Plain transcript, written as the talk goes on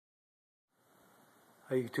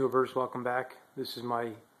Hi YouTubers, welcome back. This is my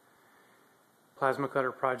plasma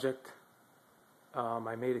cutter project.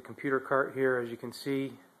 I made a computer cart here, as you can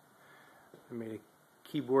see. I made a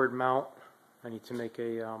keyboard mount. I need to make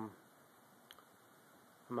a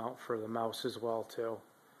mount for the mouse as well too.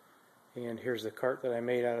 And here's the cart that I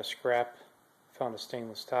made out of scrap. Found a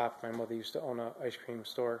stainless top. My mother used to own an ice cream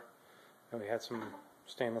store, and we had some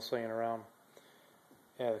stainless laying around.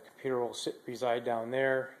 Yeah, the computer will reside down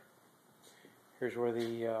there. Here's where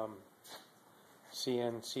the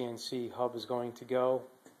CNC hub is going to go.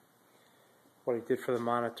 What I did for the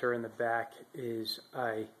monitor in the back is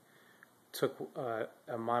I took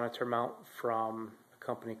a monitor mount from a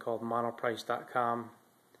company called monoprice.com,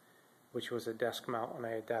 which was a desk mount, and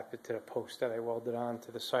I adapted to the post that I welded on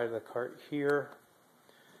to the side of the cart here.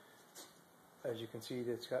 As you can see,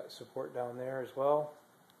 it's got support down there as well.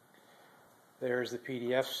 There's the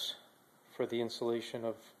PDFs for the installation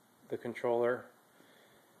of the controller.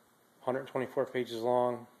 124 pages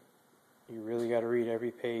long. You really got to read every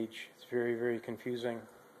page. It's very, very confusing.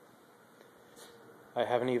 I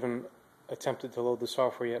haven't even attempted to load the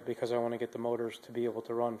software yet because I want to get the motors to be able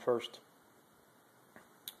to run first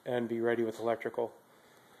and be ready with electrical.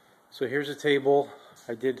 So here's a table.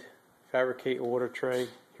 I did fabricate a water tray.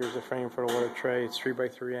 Here's the frame for the water tray. It's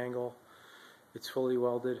 3x3 angle. It's fully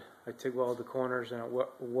welded. I TIG welded the corners and it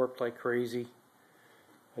warped like crazy.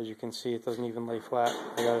 As you can see, it doesn't even lay flat.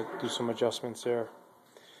 I got to do some adjustments there.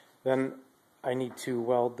 Then I need to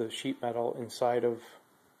weld the sheet metal inside of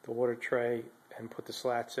the water tray and put the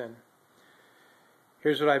slats in.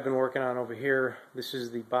 Here's what I've been working on over here. This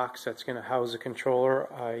is the box that's going to house the controller.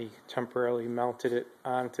 I temporarily mounted it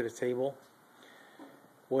onto the table.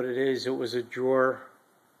 What it is, it was a drawer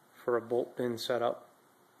for a bolt bin setup.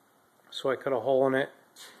 So I cut a hole in it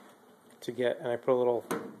to get, and I put a little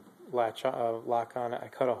lock on it. I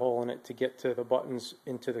cut a hole in it to get to the buttons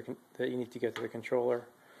into that you need to get to the controller.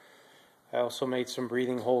 I also made some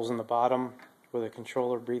breathing holes in the bottom where the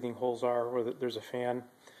controller breathing holes are, where there's a fan,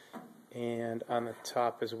 and on the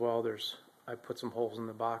top as well. I put some holes in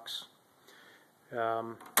the box.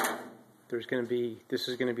 This is going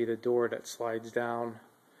to be the door that slides down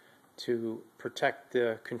to protect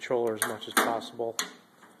the controller as much as possible.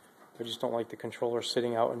 I just don't like the controller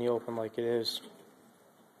sitting out in the open like it is.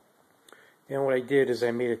 And what I did is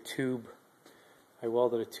I made a tube. I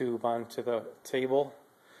welded a tube onto the table,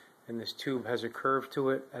 and this tube has a curve to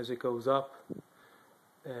it as it goes up.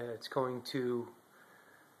 It's going to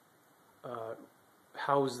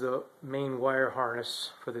house the main wire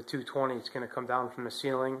harness for the 220. It's going to come down from the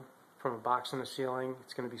ceiling, from a box in the ceiling.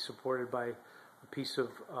 It's going to be supported by a piece of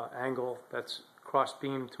angle that's cross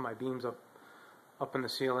beamed to my beams up in the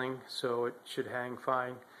ceiling, so it should hang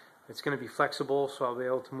fine. It's going to be flexible, so I'll be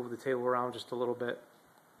able to move the table around just a little bit.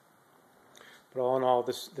 But all in all,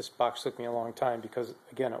 this box took me a long time because,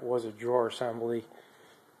 again, it was a drawer assembly.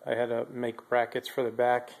 I had to make brackets for the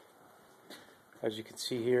back. As you can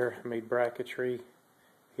see here, I made bracketry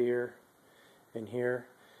here,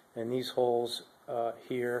 and these holes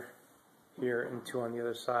here, and two on the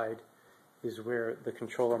other side is where the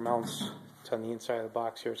controller mounts. It's on the inside of the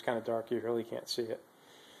box here. It's kind of dark, you really can't see it.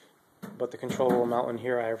 But the controller will mount in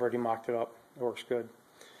here. I have already mocked it up. It works good.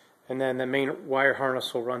 And then the main wire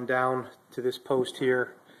harness will run down to this post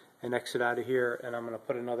here and exit out of here. And I'm going to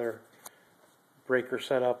put another breaker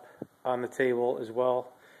setup on the table as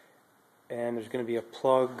well. And there's going to be a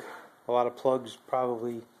plug, a lot of plugs,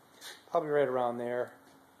 probably right around there.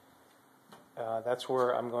 That's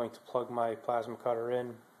where I'm going to plug my plasma cutter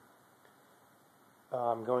in.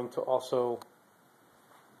 I'm going to also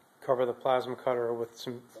cover the plasma cutter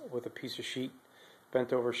with a piece of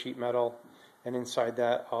bent over sheet metal, and inside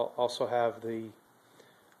that I'll also have a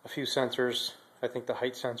few sensors. I think the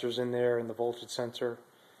height sensor's in there and the voltage sensor.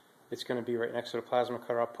 It's going to be right next to the plasma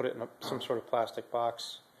cutter. I'll put it in some sort of plastic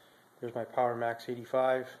box. There's my PowerMax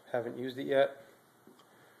 85. Haven't used it yet.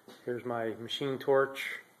 Here's my machine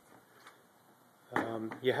torch.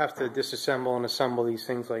 You have to disassemble and assemble these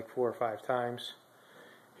things like 4 or 5 times.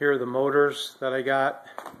 Here are the motors that I got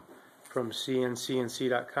from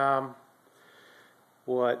CNC.com.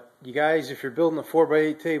 What you guys, if you're building a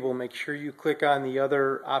 4x8 table, make sure you click on the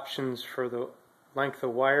other options for the length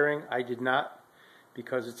of wiring. I did not,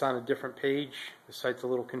 because it's on a different page. The site's a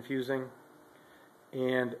little confusing,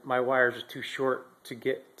 and my wires are too short to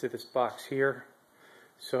get to this box here,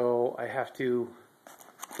 so I have to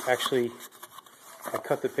I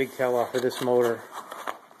cut the pigtail off of this motor.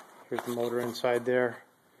 Here's the motor inside there.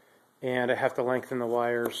 And I have to lengthen the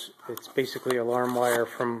wires. It's basically alarm wire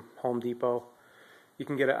from Home Depot. You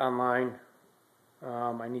can get it online.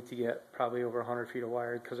 I need to get probably over 100 feet of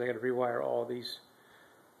wire because I got to rewire all these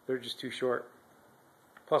they're just too short.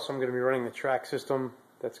 Plus I'm going to be running the track system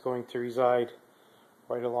that's going to reside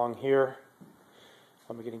right along here.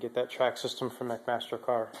 I'm going to get that track system from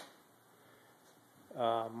McMaster-Carr.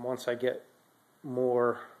 Once I get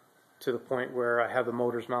more to the point where I have the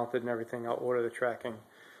motors mounted and everything, I'll order the tracking.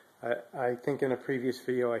 I think in a previous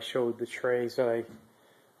video I showed the trays that I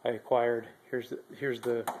acquired. Here's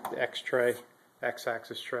the X tray,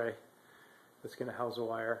 X-axis tray that's going to house the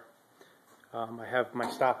wire. I have my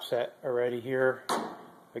stop set already here.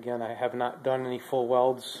 Again, I have not done any full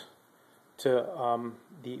welds to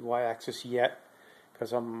the Y-axis yet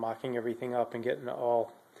because I'm mocking everything up and getting it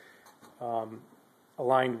all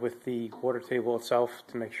aligned with the water table itself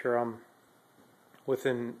to make sure I'm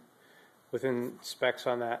within specs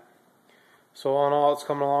on that. So all in all, it's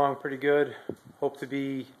coming along pretty good. Hope to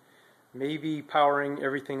be maybe powering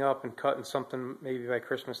everything up and cutting something maybe by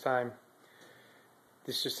Christmas time.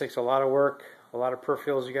 This just takes a lot of work, a lot of perf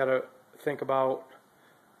you got to think about,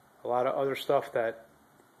 a lot of other stuff that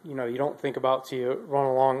you don't think about till you run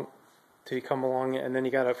along, till you come along, and then you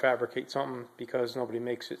got to fabricate something because nobody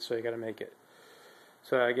makes it, so you got to make it.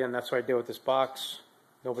 So again, that's what I did with this box.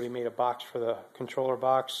 Nobody made a box for the controller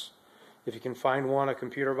box. If you can find one, a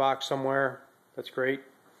computer box somewhere, that's great.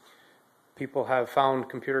 People have found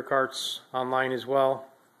computer carts online as well.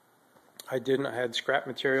 I didn't. I had scrap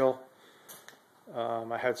material.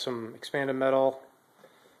 I had some expanded metal.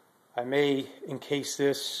 I may encase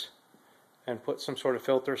this and put some sort of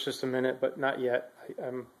filter system in it, but not yet.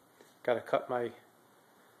 I'll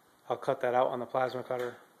cut that out on the plasma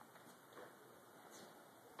cutter.